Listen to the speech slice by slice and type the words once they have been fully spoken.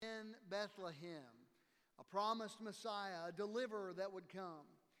Bethlehem, a promised Messiah, a deliverer that would come.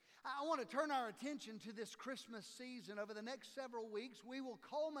 I want to turn our attention to this Christmas season. Over the next several weeks, we will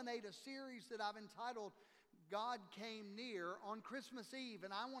culminate a series that I've entitled God Came Near on Christmas Eve.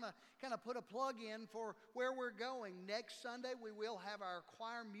 And I want to kind of put a plug in for where we're going. Next Sunday, we will have our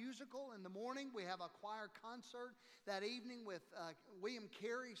choir musical in the morning. We have a choir concert that evening with William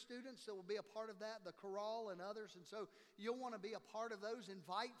Carey students that will be a part of that, the chorale and others. And so you'll want to be a part of those.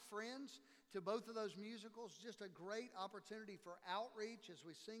 Invite friends to both of those musicals. Just a great opportunity for outreach as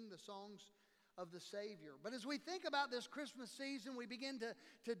we sing the songs of the Savior. But as we think about this Christmas season, we begin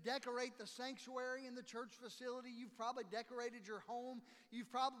to decorate the sanctuary in the church facility. You've probably decorated your home. You've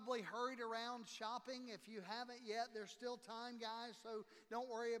probably hurried around shopping. If you haven't yet, there's still time, guys, so don't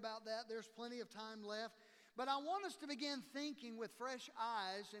worry about that. There's plenty of time left. But I want us to begin thinking with fresh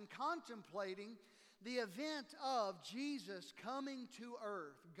eyes and contemplating the event of Jesus coming to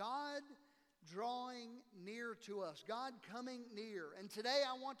earth. God drawing near to us. God coming near. And today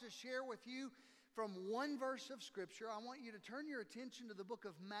I want to share with you from one verse of Scripture. I want you to turn your attention to the book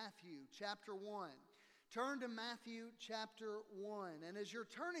of Matthew, chapter 1. Turn to Matthew chapter 1. And as you're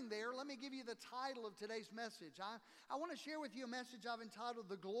turning there, let me give you the title of today's message. I want to share with you a message I've entitled,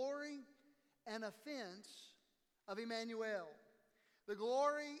 The Glory and Offense of Emmanuel. The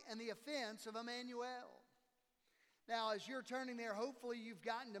glory and the offense of Emmanuel. Now, as you're turning there, hopefully you've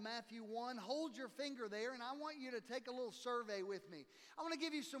gotten to Matthew 1. Hold your finger there, and I want you to take a little survey with me. I want to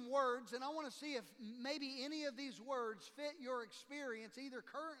give you some words, and I want to see if maybe any of these words fit your experience, either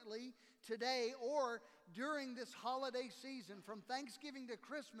currently, today, or during this holiday season. From Thanksgiving to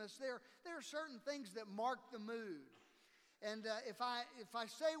Christmas, there are certain things that mark the mood. And if I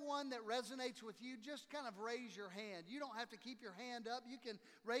say one that resonates with you, just kind of raise your hand. You don't have to keep your hand up. You can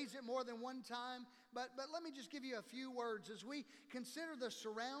raise it more than one time. But let me just give you a few words. As we consider the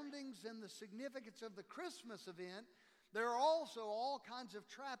surroundings and the significance of the Christmas event, there are also all kinds of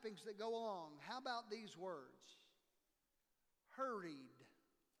trappings that go along. How about these words? Hurried.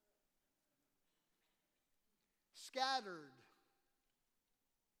 Scattered.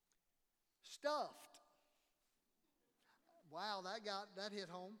 Stuffed. Wow, that hit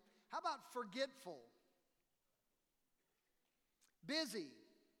home. How about forgetful? Busy.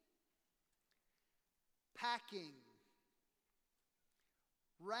 Packing.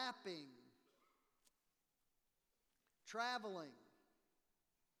 Wrapping. Traveling.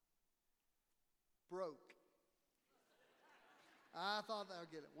 Broke. I thought that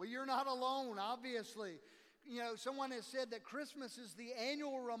would get it. Well, you're not alone, obviously. You know, someone has said that Christmas is the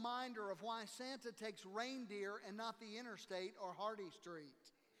annual reminder of why Santa takes reindeer and not the interstate or Hardy Street.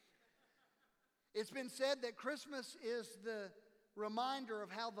 It's been said that Christmas is the reminder of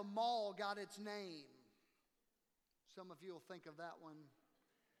how the mall got its name. Some of you will think of that one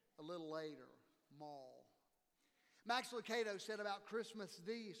a little later, mall. Max Lucado said about Christmas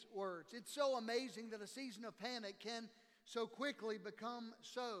these words, "It's so amazing that a season of panic can so quickly become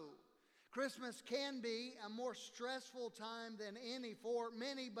so. Christmas can be a more stressful time than any for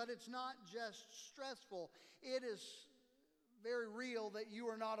many, but it's not just stressful. It is very real that you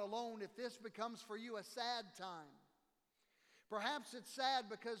are not alone if this becomes for you a sad time. Perhaps it's sad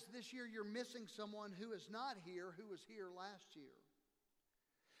because this year you're missing someone who is not here, who was here last year.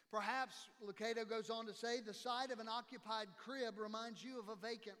 Perhaps," Lucado goes on to say, "the sight of an occupied crib reminds you of a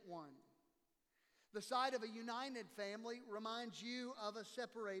vacant one. The sight of a united family reminds you of a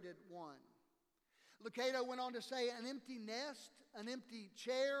separated one." Lucado went on to say, "An empty nest, an empty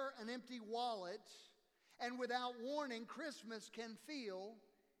chair, an empty wallet, and without warning, Christmas can feel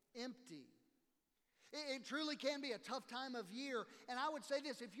empty." It truly can be a tough time of year. And I would say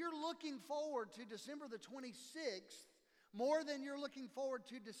this, if you're looking forward to December the 26th, more than you're looking forward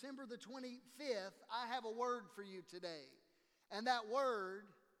to December the 25th, I have a word for you today. And that word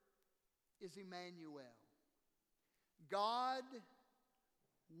is Emmanuel. God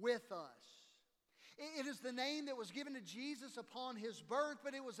with us. It is the name that was given to Jesus upon his birth,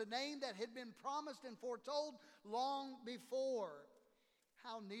 but it was a name that had been promised and foretold long before.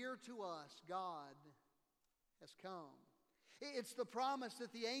 How near to us God has come. It's the promise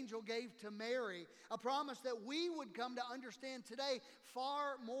that the angel gave to Mary, a promise that we would come to understand today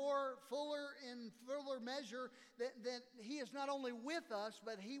far more, in fuller measure, that he is not only with us,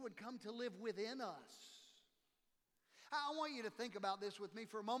 but he would come to live within us. I want you to think about this with me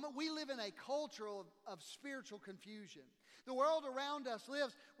for a moment. We live in a culture of spiritual confusion. The world around us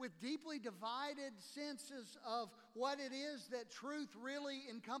lives with deeply divided senses of what it is that truth really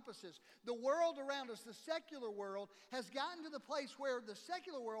encompasses. The world around us, the secular world, has gotten to the place where the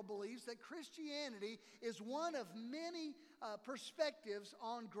secular world believes that Christianity is one of many perspectives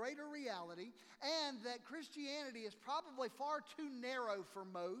on greater reality, and that Christianity is probably far too narrow for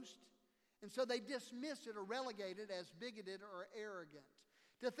most. And so they dismiss it or relegate it as bigoted or arrogant.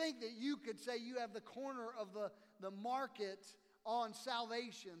 To think that you could say you have the corner of the market on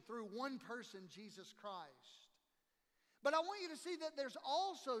salvation through one person, Jesus Christ. But I want you to see that there's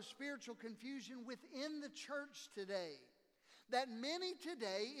also spiritual confusion within the church today. That many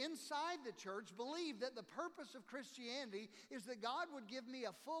today inside the church believe that the purpose of Christianity is that God would give me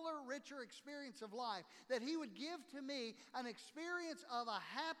a fuller, richer experience of life. That He would give to me an experience of a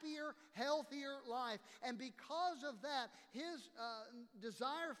happier, healthier life. And because of that, His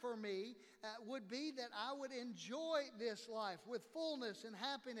desire for me would be that I would enjoy this life with fullness and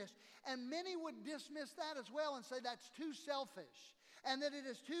happiness. And many would dismiss that as well and say that's too selfish. And that it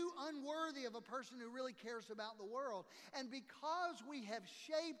is too unworthy of a person who really cares about the world. And because we have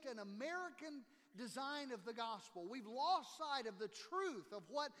shaped an American design of the gospel, we've lost sight of the truth of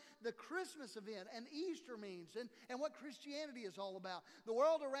what the Christmas event and Easter means and what Christianity is all about. The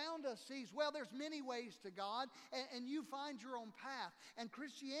world around us sees, well, there's many ways to God, and you find your own path. And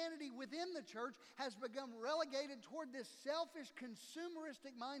Christianity within the church has become relegated toward this selfish,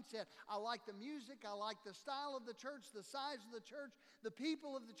 consumeristic mindset. I like the music, I like the style of the church, the size of the church, the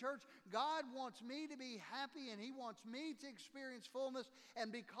people of the church. God wants me to be happy, and He wants me to experience fullness.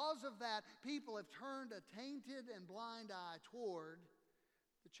 And because of that, people have turned a tainted and blind eye toward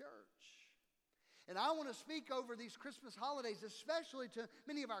the church. And I want to speak over these Christmas holidays, especially to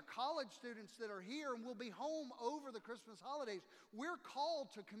many of our college students that are here and will be home over the Christmas holidays. We're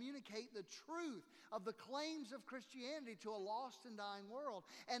called to communicate the truth of the claims of Christianity to a lost and dying world.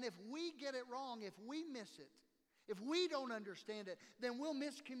 And if we get it wrong, if we miss it, if we don't understand it, then we'll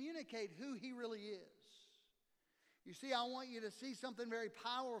miscommunicate who He really is. You see, I want you to see something very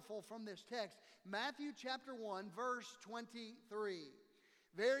powerful from this text. Matthew chapter 1, verse 23.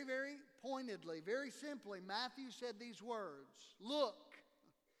 Very, very pointedly, very simply, Matthew said these words. Look.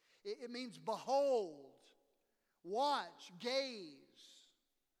 It means behold, watch, gaze.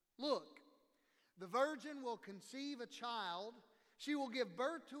 Look, the virgin will conceive a child. She will give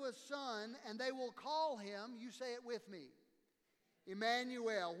birth to a son, and they will call him, you say it with me,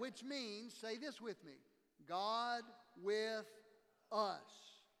 Emmanuel, which means, say this with me, God with us.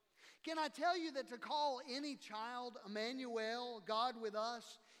 Can I tell you that to call any child Emmanuel, God with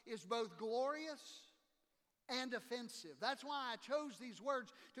us, is both glorious and offensive. That's why I chose these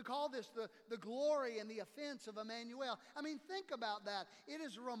words to call this the glory and the offense of Emmanuel. I mean, think about that. It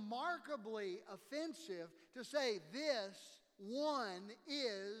is remarkably offensive to say this one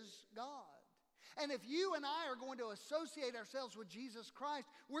is God. And if you and I are going to associate ourselves with Jesus Christ,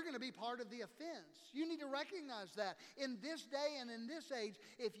 we're going to be part of the offense. You need to recognize that. In this day and in this age,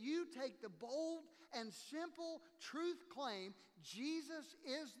 if you take the bold and simple truth claim, Jesus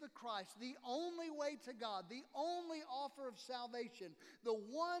is the Christ, the only way to God, the only offer of salvation, the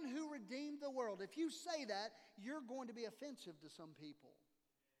one who redeemed the world. If you say that, you're going to be offensive to some people.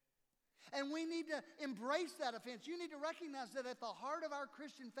 And we need to embrace that offense. You need to recognize that at the heart of our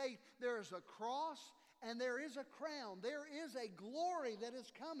Christian faith, there is a cross and there is a crown. There is a glory that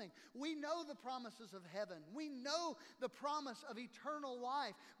is coming. We know the promises of heaven. We know the promise of eternal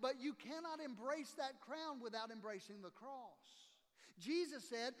life. But you cannot embrace that crown without embracing the cross. Jesus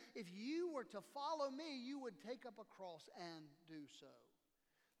said, if you were to follow me, you would take up a cross and do so.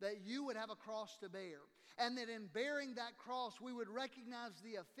 That you would have a cross to bear. And that in bearing that cross, we would recognize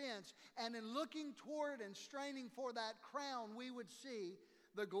the offense. And in looking toward and straining for that crown, we would see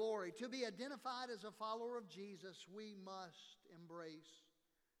the glory. To be identified as a follower of Jesus, we must embrace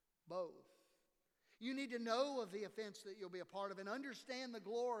both. You need to know of the offense that you'll be a part of and understand the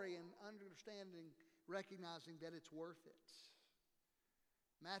glory and recognizing that it's worth it.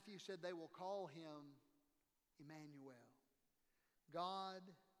 Matthew said they will call him Emmanuel, God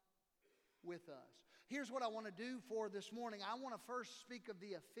with us. Here's what I want to do for this morning. I want to first speak of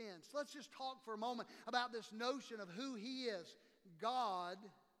the offense. Let's just talk for a moment about this notion of who He is. God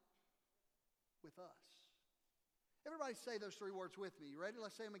with us. Everybody say those three words with me. You ready?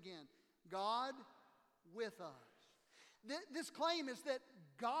 Let's say them again. God with us. This claim is that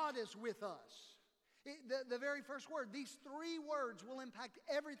God is with us. The very first word, these three words will impact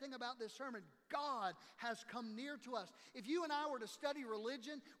everything about this sermon. God has come near to us. If you and I were to study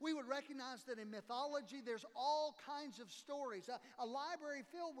religion, we would recognize that in mythology there's all kinds of stories. A library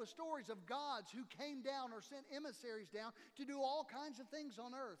filled with stories of gods who came down or sent emissaries down to do all kinds of things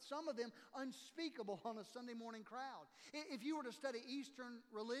on earth, some of them unspeakable on a Sunday morning crowd. If you were to study Eastern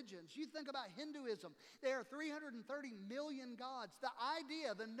religions, you think about Hinduism. There are 330 million gods. The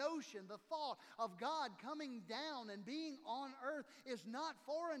idea, the notion, the thought of God coming down and being on earth is not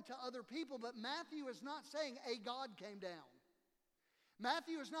foreign to other people, but Matthew is not saying a God came down.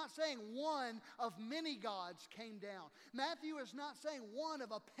 Matthew is not saying one of many gods came down. Matthew is not saying one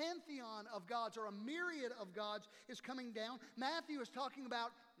of a pantheon of gods or a myriad of gods is coming down. Matthew is talking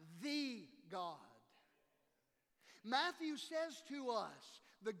about the God. Matthew says to us,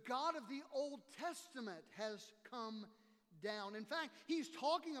 the God of the Old Testament has come down. In fact, he's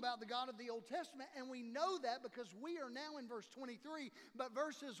talking about the God of the Old Testament, and we know that because we are now in verse 23, but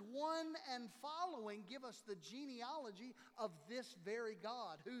verses 1 and following give us the genealogy of this very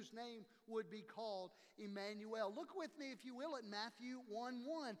God, whose name would be called Emmanuel. Look with me, if you will, at Matthew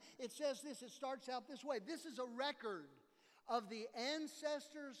 1:1. It says this, it starts out this way. This is a record of the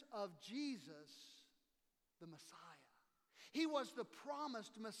ancestors of Jesus, the Messiah. He was the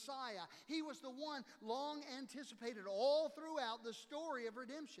promised Messiah. He was the one long anticipated all throughout the story of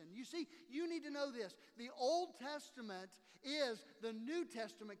redemption. You see, you need to know this. The Old Testament is the New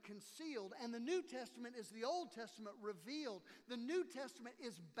Testament concealed, and the New Testament is the Old Testament revealed. The New Testament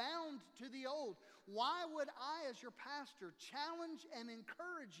is bound to the Old. Why would I, as your pastor, challenge and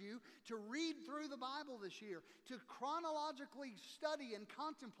encourage you to read through the Bible this year, to chronologically study and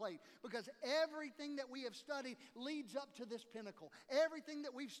contemplate? Because everything that we have studied leads up to this pinnacle. Everything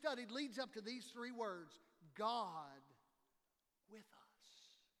that we've studied leads up to these three words: God with us.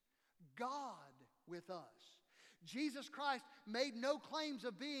 God with us. Jesus Christ made no claims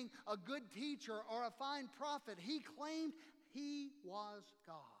of being a good teacher or a fine prophet. He claimed he was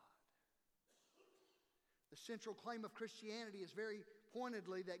God. The central claim of Christianity is very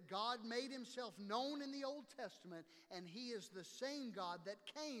pointedly that God made himself known in the Old Testament, and he is the same God that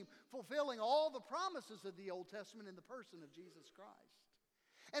came fulfilling all the promises of the Old Testament in the person of Jesus Christ.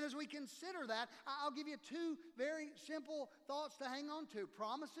 And as we consider that, I'll give you two very simple thoughts to hang on to.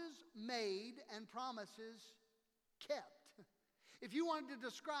 Promises made and promises kept. If you wanted to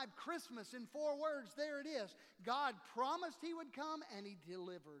describe Christmas in 4 words, there it is. God promised he would come, and he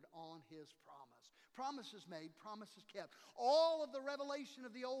delivered on his promise. Promises made, promises kept. All of the revelation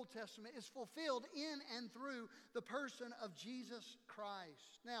of the Old Testament is fulfilled in and through the person of Jesus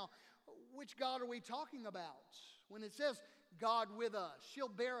Christ. Now, which God are we talking about? When it says God with us, she'll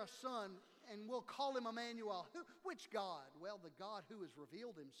bear a son, and we'll call him Emmanuel. Which God? Well, the God who has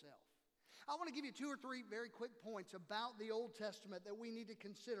revealed himself. I want to give you 2 or 3 very quick points about the Old Testament that we need to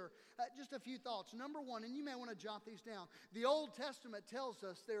consider. Just a few thoughts. Number 1, and you may want to jot these down. The Old Testament tells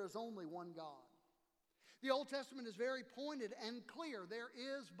us there is only one God. The Old Testament is very pointed and clear. There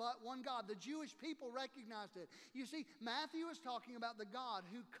is but one God. The Jewish people recognized it. You see, Matthew is talking about the God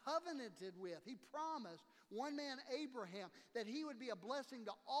who covenanted with, he promised one man, Abraham, that he would be a blessing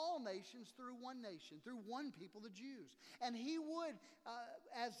to all nations through one nation, through one people, the Jews. And he would,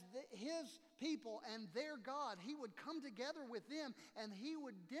 his people and their God, he would come together with them, and he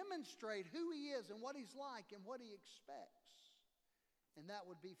would demonstrate who he is and what he's like and what he expects. And that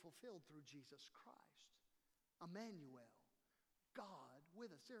would be fulfilled through Jesus Christ. Emmanuel, God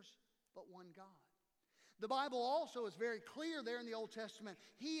with us. There's but one God. The Bible also is very clear there in the Old Testament.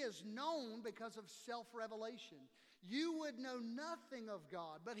 He is known because of self-revelation. You would know nothing of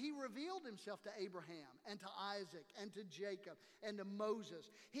God, but he revealed himself to Abraham and to Isaac and to Jacob and to Moses.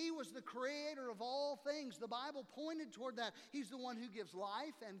 He was the creator of all things. The Bible pointed toward that. He's the one who gives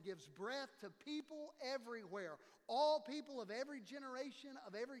life and gives breath to people everywhere. All people of every generation,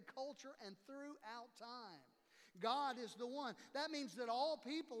 of every culture, and throughout time. God is the one. That means that all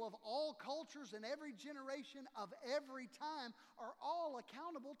people of all cultures and every generation of every time are all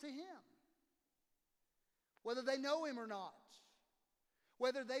accountable to him. Whether they know him or not,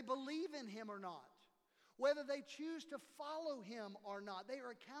 whether they believe in him or not, whether they choose to follow him or not, they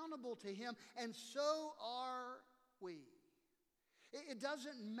are accountable to him, and so are we. It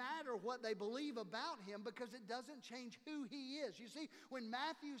doesn't matter what they believe about him, because it doesn't change who he is. You see, when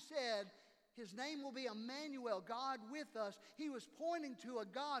Matthew said, his name will be Emmanuel, God with us, he was pointing to a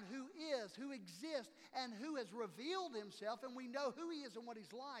God who is, who exists, and who has revealed himself, and we know who he is and what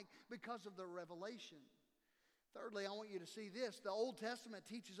he's like because of the revelation. Thirdly, I want you to see this. The Old Testament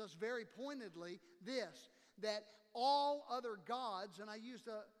teaches us very pointedly this, that all other gods, and I used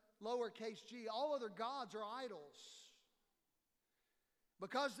lowercase g. All other gods are idols.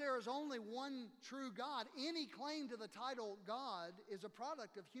 Because there is only one true God, any claim to the title God is a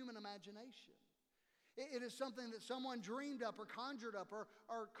product of human imagination. It is something that someone dreamed up or conjured up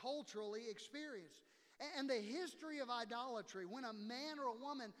or culturally experienced. And the history of idolatry, when a man or a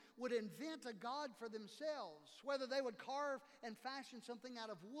woman would invent a god for themselves, whether they would carve and fashion something out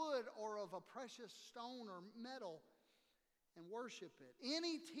of wood or of a precious stone or metal and worship it.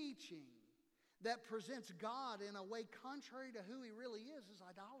 Any teaching that presents God in a way contrary to who He really is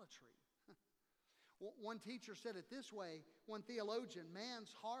idolatry. One teacher said it this way, one theologian: man's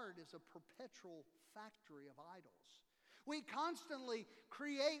heart is a perpetual factory of idols. We constantly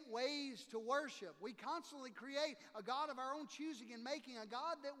create ways to worship. We constantly create a God of our own choosing and making, a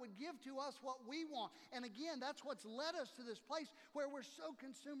God that would give to us what we want. And again, that's what's led us to this place where we're so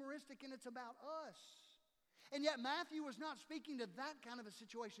consumeristic and it's about us. And yet Matthew was not speaking to that kind of a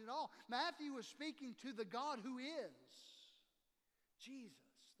situation at all. Matthew was speaking to the God who is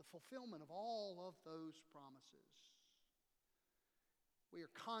Jesus, the fulfillment of all of those promises. We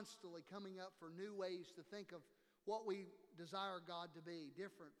are constantly coming up for new ways to think of what we desire God to be,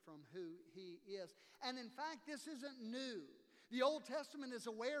 different from who He is. And in fact, this isn't new. The Old Testament is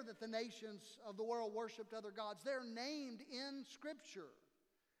aware that the nations of the world worshiped other gods. They're named in Scripture.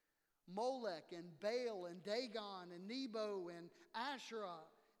 Molech and Baal and Dagon and Nebo and Asherah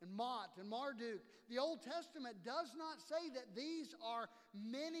and Mot and Marduk. The Old Testament does not say that these are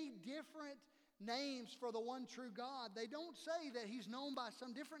many different names for the one true God. They don't say that He's known by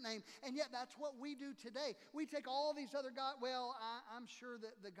some different name, and yet that's what we do today. We take all these other gods. Well, I'm sure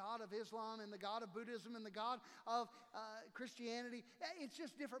that the God of Islam and the God of Buddhism and the God of Christianity, it's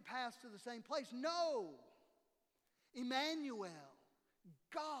just different paths to the same place. No! Emmanuel,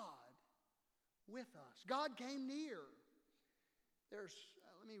 God with us. God came near.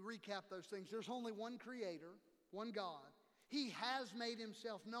 Let me recap those things. There's only one Creator, one God. He has made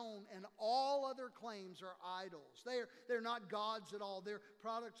Himself known, and all other claims are idols. They're not gods at all. They're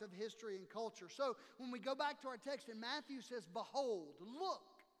products of history and culture. So when we go back to our text, and Matthew says, "Behold, look,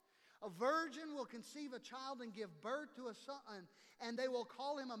 a virgin will conceive a child and give birth to a son, and they will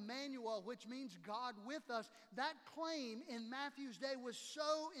call Him Emmanuel," which means God with us. That claim in Matthew's day was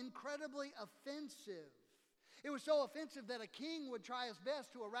so incredibly offensive. It was so offensive that a king would try his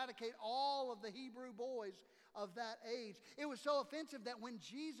best to eradicate all of the Hebrew boys of that age. It was so offensive that when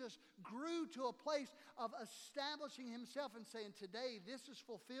Jesus grew to a place of establishing Himself and saying, "Today this is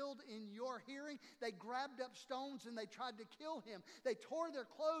fulfilled in your hearing," they grabbed up stones and they tried to kill Him. They tore their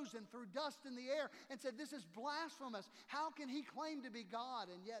clothes and threw dust in the air and said, "This is blasphemous. How can He claim to be God?"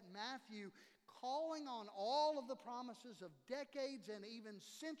 And yet Matthew, calling on all of the promises of decades and even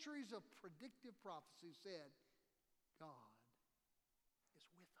centuries of predictive prophecy, said, God is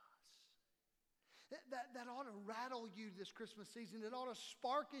with us. That ought to rattle you this Christmas season. It ought to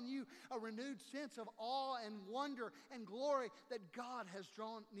spark in you a renewed sense of awe and wonder and glory that God has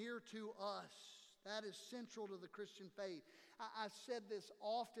drawn near to us. That is central to the Christian faith. I've said this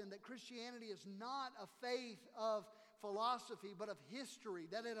often, that Christianity is not a faith of philosophy, but of history.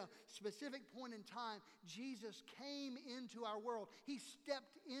 That at a specific point in time, Jesus came into our world. He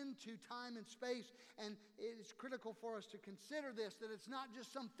stepped into time and space, and it is critical for us to consider this, that it's not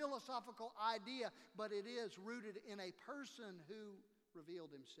just some philosophical idea, but it is rooted in a person who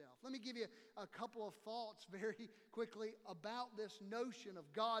revealed Himself. Let me give you a couple of thoughts very quickly about this notion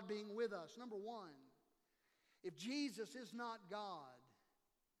of God being with us. Number one, if Jesus is not God,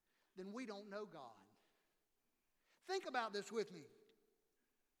 then we don't know God. Think about this with me.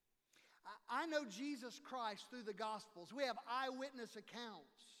 I know Jesus Christ through the Gospels. We have eyewitness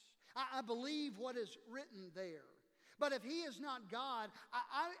accounts. I believe what is written there. But if He is not God,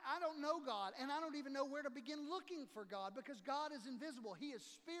 I don't know God, and I don't even know where to begin looking for God, because God is invisible. He is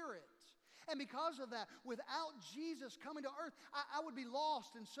spirit. And because of that, without Jesus coming to earth, I would be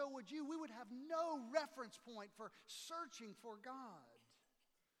lost, and so would you. We would have no reference point for searching for God.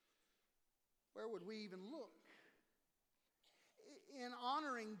 Where would we even look? In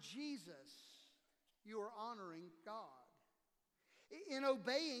honoring Jesus, you are honoring God. In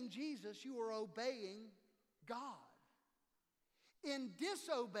obeying Jesus, you are obeying God. In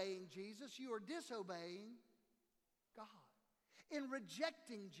disobeying Jesus, you are disobeying God. In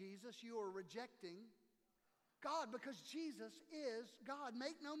rejecting Jesus, you are rejecting God, because Jesus is God.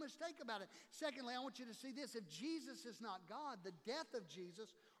 Make no mistake about it. Secondly, I want you to see this. If Jesus is not God, the death of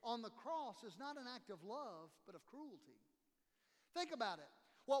Jesus on the cross is not an act of love, but of cruelty. Think about it.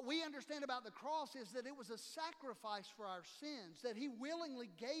 What we understand about the cross is that it was a sacrifice for our sins, that He willingly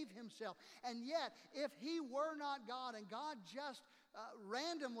gave Himself. And yet, if He were not God and God just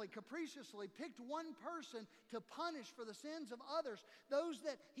randomly, capriciously picked one person to punish for the sins of others, those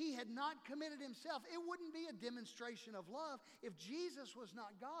that he had not committed himself, it wouldn't be a demonstration of love. If Jesus was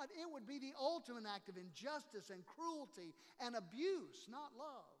not God, it would be the ultimate act of injustice and cruelty and abuse, not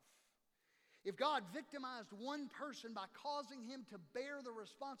love. If God victimized one person by causing him to bear the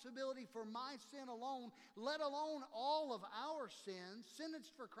responsibility for my sin alone, let alone all of our sins,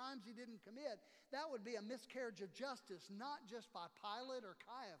 sentenced for crimes he didn't commit, that would be a miscarriage of justice, not just by Pilate or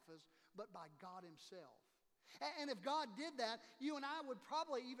Caiaphas, but by God himself. And if God did that, you and I would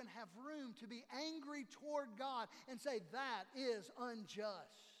probably even have room to be angry toward God and say, that is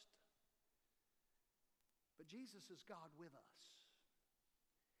unjust. But Jesus is God with us.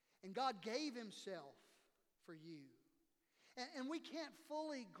 And God gave himself for you. And we can't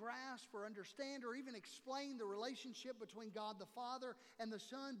fully grasp or understand or even explain the relationship between God the Father and the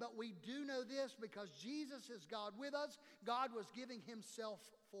Son, but we do know this: because Jesus is God with us, God was giving himself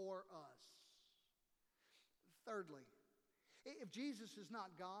for us. Thirdly, if Jesus is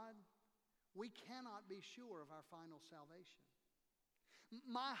not God, we cannot be sure of our final salvation.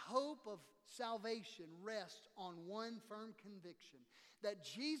 My hope of salvation rests on one firm conviction: that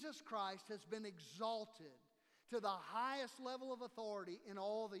Jesus Christ has been exalted to the highest level of authority in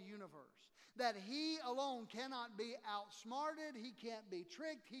all the universe. That he alone cannot be outsmarted, he can't be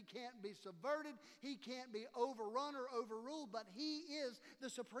tricked, he can't be subverted, he can't be overrun or overruled, but he is the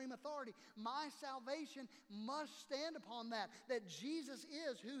supreme authority. My salvation must stand upon that Jesus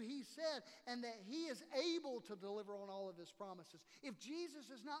is who he said, and that he is able to deliver on all of his promises. If Jesus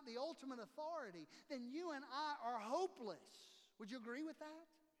is not the ultimate authority, then you and I are hopeless. Would you agree with that?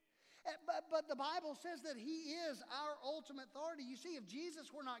 But the Bible says that he is our ultimate authority. You see, if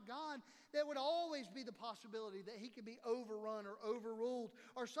Jesus were not God, there would always be the possibility that he could be overrun or overruled,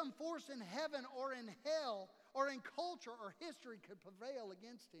 or some force in heaven or in hell or in culture or history could prevail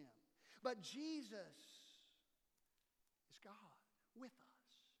against him. But Jesus is God with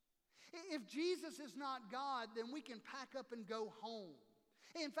us. If Jesus is not God, then we can pack up and go home.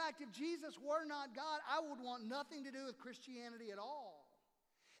 In fact, if Jesus were not God, I would want nothing to do with Christianity at all.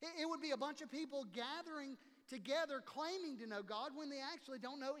 It would be a bunch of people gathering together claiming to know God when they actually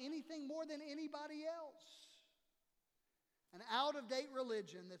don't know anything more than anybody else. An out-of-date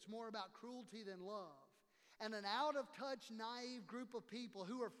religion that's more about cruelty than love. And an out-of-touch, naive group of people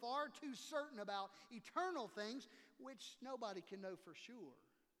who are far too certain about eternal things, which nobody can know for sure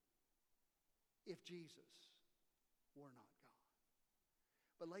if Jesus were not God.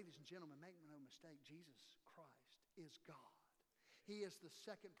 But ladies and gentlemen, make no mistake, Jesus Christ is God. He is the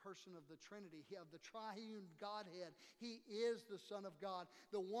second person of the Trinity, of the triune Godhead. He is the Son of God,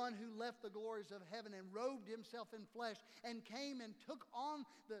 the one who left the glories of heaven and robed himself in flesh and came and took on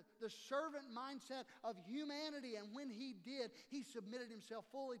the servant mindset of humanity. And when he did, he submitted himself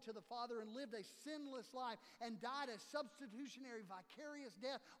fully to the Father and lived a sinless life and died a substitutionary, vicarious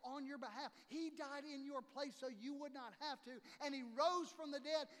death on your behalf. He died in your place so you would not have to. And he rose from the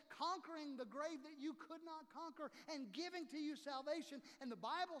dead, conquering the grave that you could not conquer and giving to you salvation. And the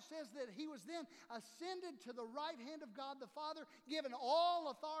Bible says that he was then ascended to the right hand of God the Father, given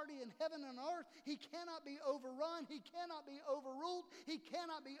all authority in heaven and earth. He cannot be overrun. He cannot be overruled. He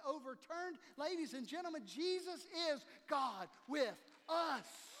cannot be overturned. Ladies and gentlemen, Jesus is God with us.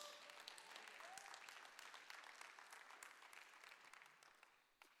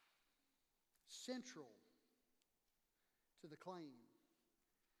 Central to the claim.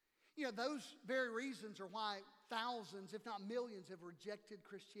 You know, those very reasons are why thousands, if not millions, have rejected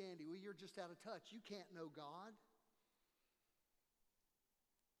Christianity. Well, you're just out of touch. You can't know God.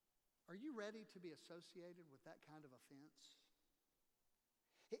 Are you ready to be associated with that kind of offense?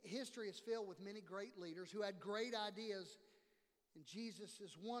 History is filled with many great leaders who had great ideas, and Jesus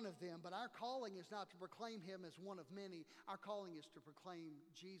is one of them. But our calling is not to proclaim him as one of many. Our calling is to proclaim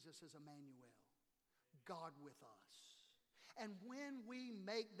Jesus as Emmanuel, God with us. And when we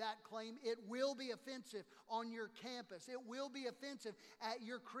make that claim, it will be offensive on your campus. It will be offensive at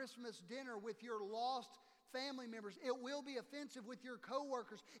your Christmas dinner with your lost family members. It will be offensive with your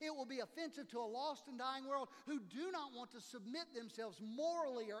coworkers. It will be offensive to a lost and dying world who do not want to submit themselves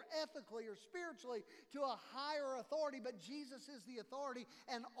morally or ethically or spiritually to a higher authority. But Jesus is the authority,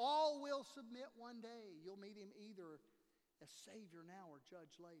 and all will submit one day. You'll meet him either as Savior now or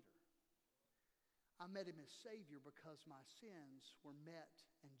Judge later. I met him as Savior because my sins were met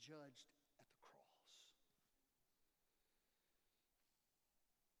and judged at the cross.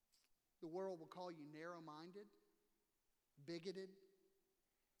 The world will call you narrow-minded, bigoted,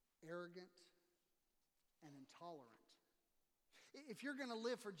 arrogant, and intolerant. If you're going to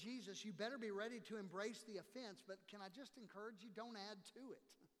live for Jesus, you better be ready to embrace the offense. But can I just encourage you, don't add to it.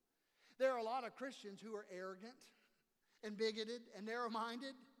 There are a lot of Christians who are arrogant and bigoted and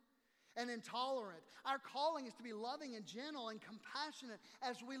narrow-minded and intolerant. Our calling is to be loving and gentle and compassionate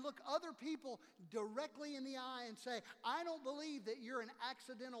as we look other people directly in the eye and say, I don't believe that you're an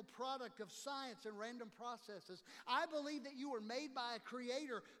accidental product of science and random processes. I believe that you were made by a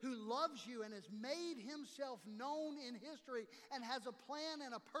Creator who loves you and has made Himself known in history and has a plan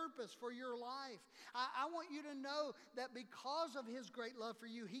and a purpose for your life. I want you to know that because of His great love for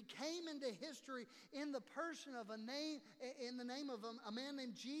you, He came into history in the person of in the name of a man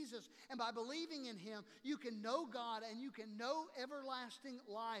named Jesus. And by believing in Him, you can know God and you can know everlasting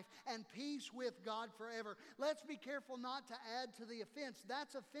life and peace with God forever. Let's be careful not to add to the offense.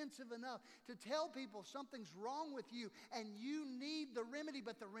 That's offensive enough to tell people something's wrong with you and you need the remedy,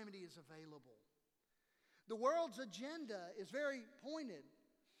 but the remedy is available. The world's agenda is very pointed.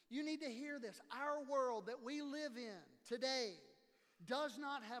 You need to hear this. Our world that we live in today does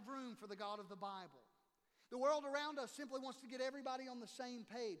not have room for the God of the Bible. The world around us simply wants to get everybody on the same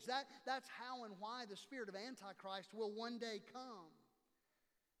page. That's how and why the spirit of Antichrist will one day come.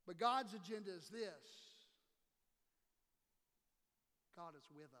 But God's agenda is this. God is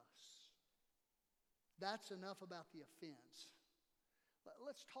with us. That's enough about the offense.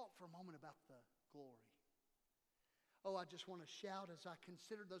 Let's talk for a moment about the glory. Oh, I just want to shout as I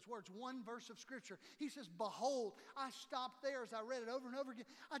consider those words. One verse of Scripture. He says, behold. I stopped there as I read it over and over again.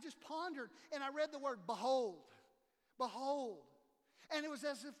 I just pondered and I read the word behold. Behold. And it was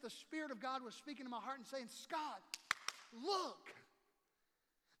as if the Spirit of God was speaking to my heart and saying, Scott, look.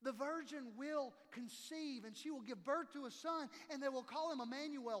 The virgin will conceive and she will give birth to a son and they will call him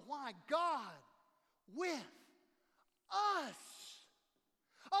Emmanuel. Why? God with us.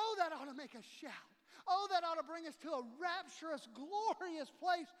 Oh, that ought to make us shout. Oh, that ought to bring us to a rapturous, glorious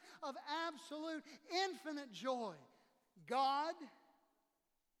place of absolute, infinite joy. God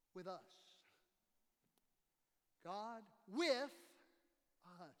with us. God with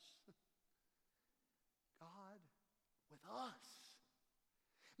us. God with us.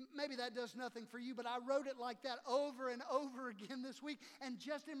 Maybe that does nothing for you, but I wrote it like that over and over again this week, and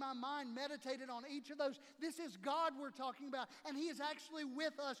just in my mind meditated on each of those. This is God we're talking about, and He is actually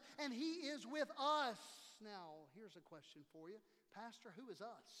with us, and He is with us. Now, here's a question for you. Pastor, who is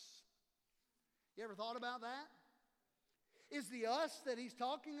us? You ever thought about that? Is the us that he's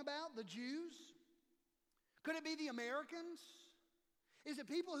talking about the Jews? Could it be the Americans? Is it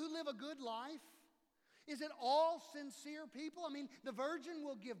people who live a good life? Is it all sincere people? I mean, the virgin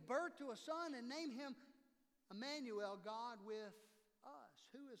will give birth to a son and name him Emmanuel, God with us.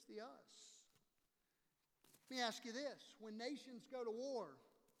 Who is the us? Let me ask you this. When nations go to war,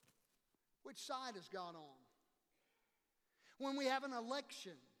 which side is God on? When we have an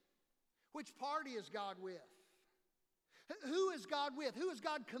election, which party is God with? Who is God with? Who is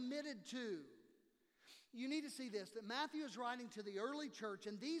God committed to? You need to see this, that Matthew is writing to the early church,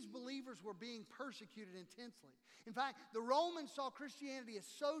 and these believers were being persecuted intensely. In fact, the Romans saw Christianity as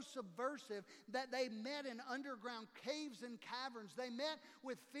so subversive that they met in underground caves and caverns. They met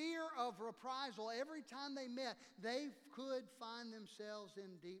with fear of reprisal. Every time they met, they could find themselves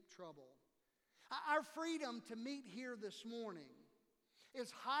in deep trouble. Our freedom to meet here this morning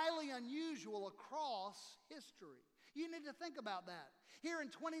is highly unusual across history. You need to think about that. Here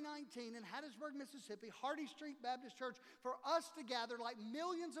in 2019 in Hattiesburg, Mississippi, Hardy Street Baptist Church, for us to gather like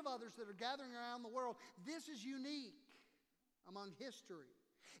millions of others that are gathering around the world, this is unique among history.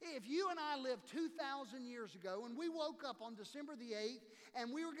 If you and I lived 2,000 years ago and we woke up on December the 8th and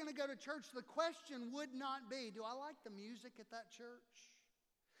we were going to go to church, the question would not be, do I like the music at that church?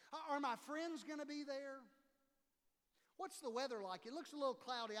 Are my friends going to be there? What's the weather like? It looks a little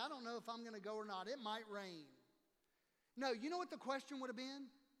cloudy. I don't know if I'm going to go or not. It might rain. No, you know what the question would have been?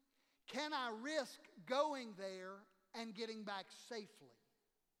 Can I risk going there and getting back safely?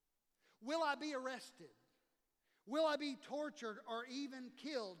 Will I be arrested? Will I be tortured or even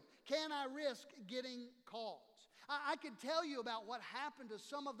killed? Can I risk getting caught? I could tell you about what happened to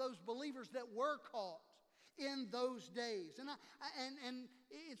some of those believers that were caught in those days. And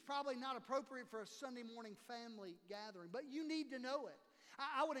it's probably not appropriate for a Sunday morning family gathering, but you need to know it.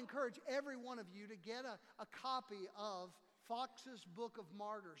 I would encourage every one of you to get a copy of Fox's Book of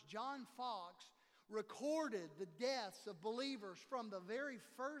Martyrs. John Fox recorded the deaths of believers from the very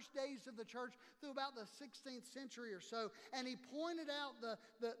first days of the church through about the 16th century or so. And he pointed out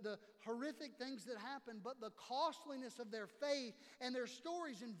the horrific things that happened, but the costliness of their faith, and their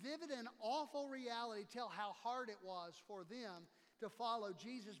stories in vivid and awful reality tell how hard it was for them to follow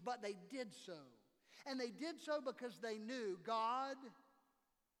Jesus, but they did so. And they did so because they knew God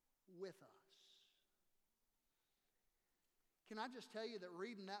with us. Can I just tell you that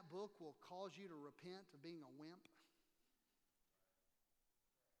reading that book will cause you to repent of being a wimp?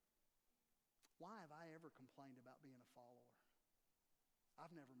 Why have I ever complained about being a follower?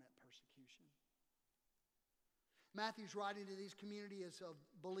 I've never met persecution. Matthew's writing to these communities of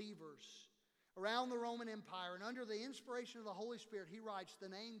believers around the Roman Empire, and under the inspiration of the Holy Spirit, he writes, the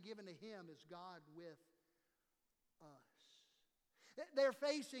name given to him is God with us. They're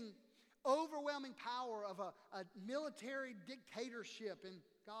facing overwhelming power of a military dictatorship, and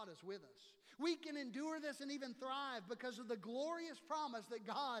God is with us. We can endure this and even thrive because of the glorious promise that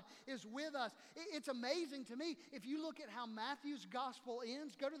God is with us. It's amazing to me. If you look at how Matthew's gospel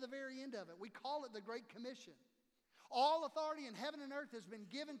ends, go to the very end of it. We call it the Great Commission. All authority in heaven and earth has been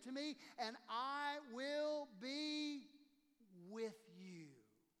given to me, and I will be with you,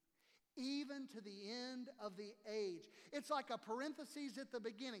 even to the end of the age. It's like a parenthesis at the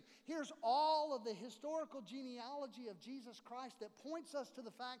beginning. Here's all of the historical genealogy of Jesus Christ that points us to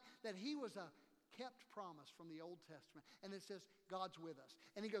the fact that he was a kept promise from the Old Testament. And it says, God's with us.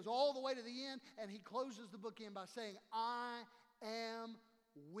 And he goes all the way to the end, and he closes the book in by saying, I am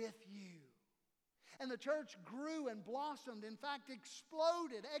with you. And the church grew and blossomed, in fact,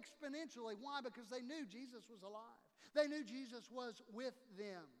 exploded exponentially. Why? Because they knew Jesus was alive. They knew Jesus was with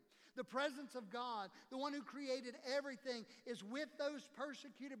them. The presence of God, the one who created everything, is with those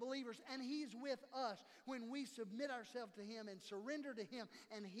persecuted believers, and he's with us when we submit ourselves to him and surrender to him,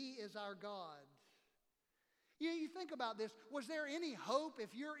 and he is our God. You think about this. Was there any hope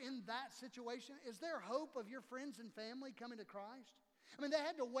if you're in that situation? Is there hope of your friends and family coming to Christ? I mean, they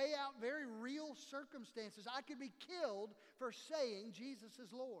had to weigh out very real circumstances. I could be killed for saying Jesus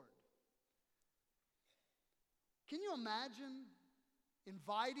is Lord. Can you imagine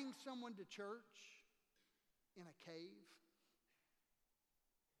inviting someone to church in a cave?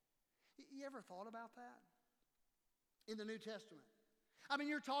 You ever thought about that? In the New Testament. I mean,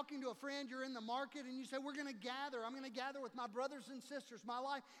 you're talking to a friend, you're in the market, and you say, we're going to gather. I'm going to gather with my brothers and sisters. My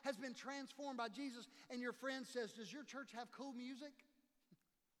life has been transformed by Jesus. And your friend says, does your church have cool music?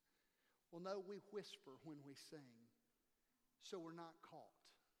 Well, no, we whisper when we sing, so we're not caught.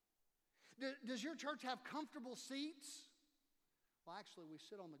 Does your church have comfortable seats? Well, actually, we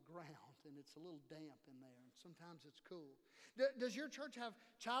sit on the ground, and it's a little damp in there, and sometimes it's cool. Does your church have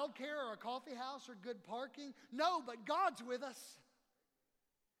childcare or a coffee house or good parking? No, but God's with us.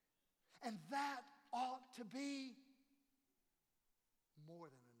 And that ought to be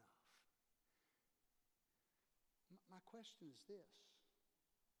more than enough. My question is this.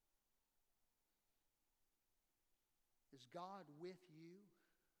 Is God with you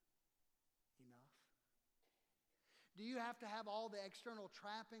enough? Do you have to have all the external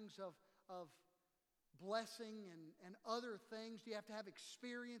trappings of blessing and other things? Do you have to have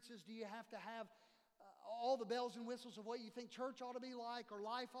experiences? Do you have to have all the bells and whistles of what you think church ought to be like or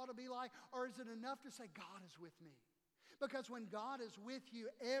life ought to be like? Or is it enough to say, God is with me? Because when God is with you,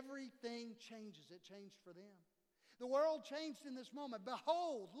 everything changes. It changed for them. The world changed in this moment.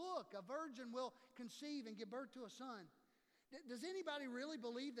 Behold, look, a virgin will conceive and give birth to a son. Does anybody really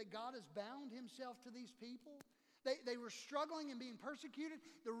believe that God has bound himself to these people? They were struggling and being persecuted.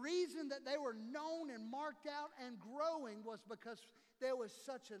 The reason that they were known and marked out and growing was because there was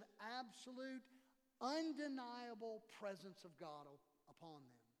such an absolute, undeniable presence of God upon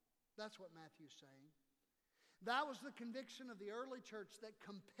them. That's what Matthew's saying. That was the conviction of the early church that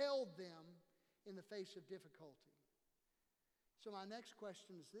compelled them in the face of difficulty. So my next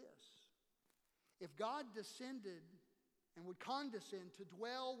question is this. If God descended and would condescend to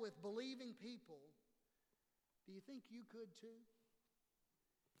dwell with believing people, do you think you could too?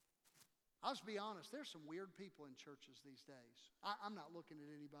 I'll just be honest, there's some weird people in churches these days. I'm not looking at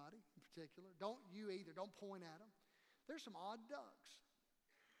anybody in particular. Don't you either. Don't point at them. There's some odd ducks.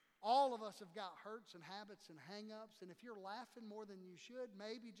 All of us have got hurts and habits and hang-ups, and if you're laughing more than you should,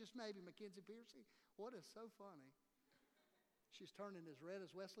 maybe, just maybe, Mackenzie Piercy, what is so funny? She's turning as red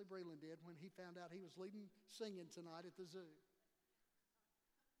as Wesley Breland did when he found out he was leading singing tonight at the zoo.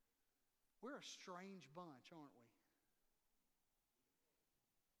 We're a strange bunch, aren't we?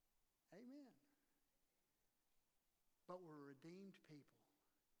 Amen. But we're redeemed people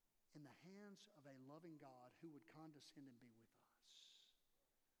in the hands of a loving God who would condescend and be with us.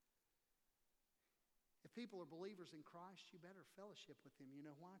 If people are believers in Christ, you better fellowship with them. You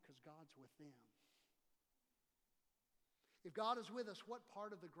know why? Because God's with them. If God is with us, what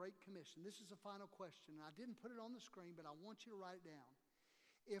part of the Great Commission? This is a final question, and I didn't put it on the screen, but I want you to write it down.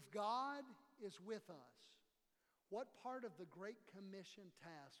 If God is with us, what part of the Great Commission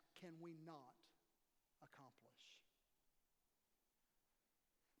task can we not accomplish.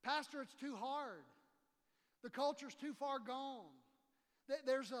 Pastor, it's too hard. The culture's too far gone.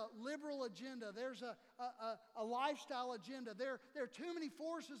 There's a liberal agenda. There's a lifestyle agenda. There are too many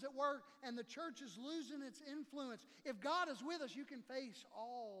forces at work, and the church is losing its influence. If God is with us, you can face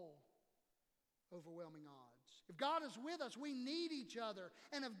all overwhelming odds. If God is with us, we need each other.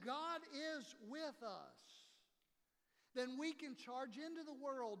 And if God is with us, then we can charge into the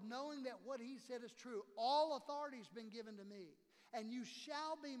world knowing that what He said is true. All authority has been given to me, and you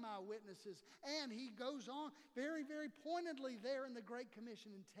shall be my witnesses. And He goes on very, very pointedly there in the Great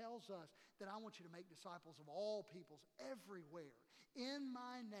Commission and tells us that I want you to make disciples of all peoples everywhere in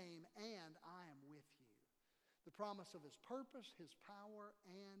my name, and I am with you. The promise of His purpose, His power,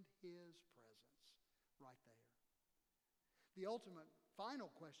 and His presence right there. The ultimate final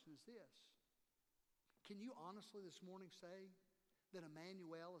question is this. Can you honestly this morning say that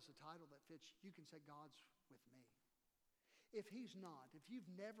Emmanuel is a title that fits? You can say God's with me. If He's not, if you've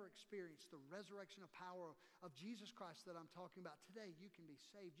never experienced the resurrection of power of Jesus Christ that I'm talking about today, you can be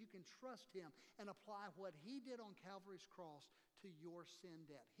saved. You can trust Him and apply what He did on Calvary's cross to your sin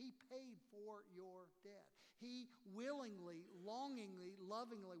debt. He paid for your debt. He willingly, longingly,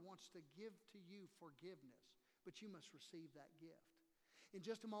 lovingly wants to give to you forgiveness, but you must receive that gift. In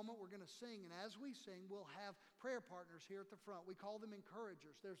just a moment, we're going to sing, and as we sing, we'll have prayer partners here at the front. We call them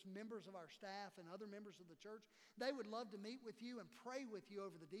encouragers. There's members of our staff and other members of the church. They would love to meet with you and pray with you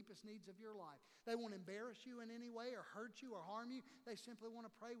over the deepest needs of your life. They won't embarrass you in any way or hurt you or harm you. They simply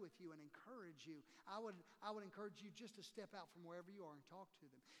want to pray with you and encourage you. I would encourage you just to step out from wherever you are and talk to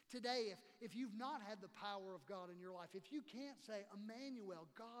them. Today, if you've not had the power of God in your life, if you can't say,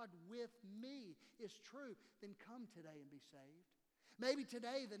 Emmanuel, God with me is true, then come today and be saved. Maybe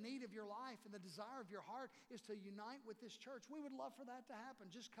today the need of your life and the desire of your heart is to unite with this church. We would love for that to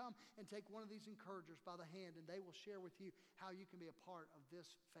happen. Just come and take one of these encouragers by the hand, and they will share with you how you can be a part of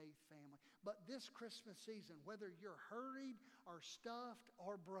this faith family. But this Christmas season, whether you're hurried or stuffed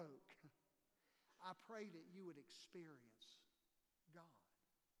or broke, I pray that you would experience God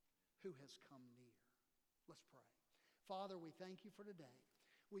who has come near. Let's pray. Father, we thank you for today.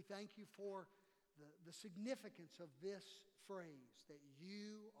 We thank you for the significance of this phrase, that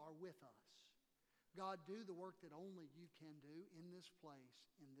you are with us. God, do the work that only you can do in this place,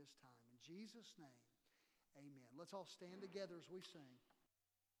 in this time. In Jesus' name, amen. Let's all stand together as we sing.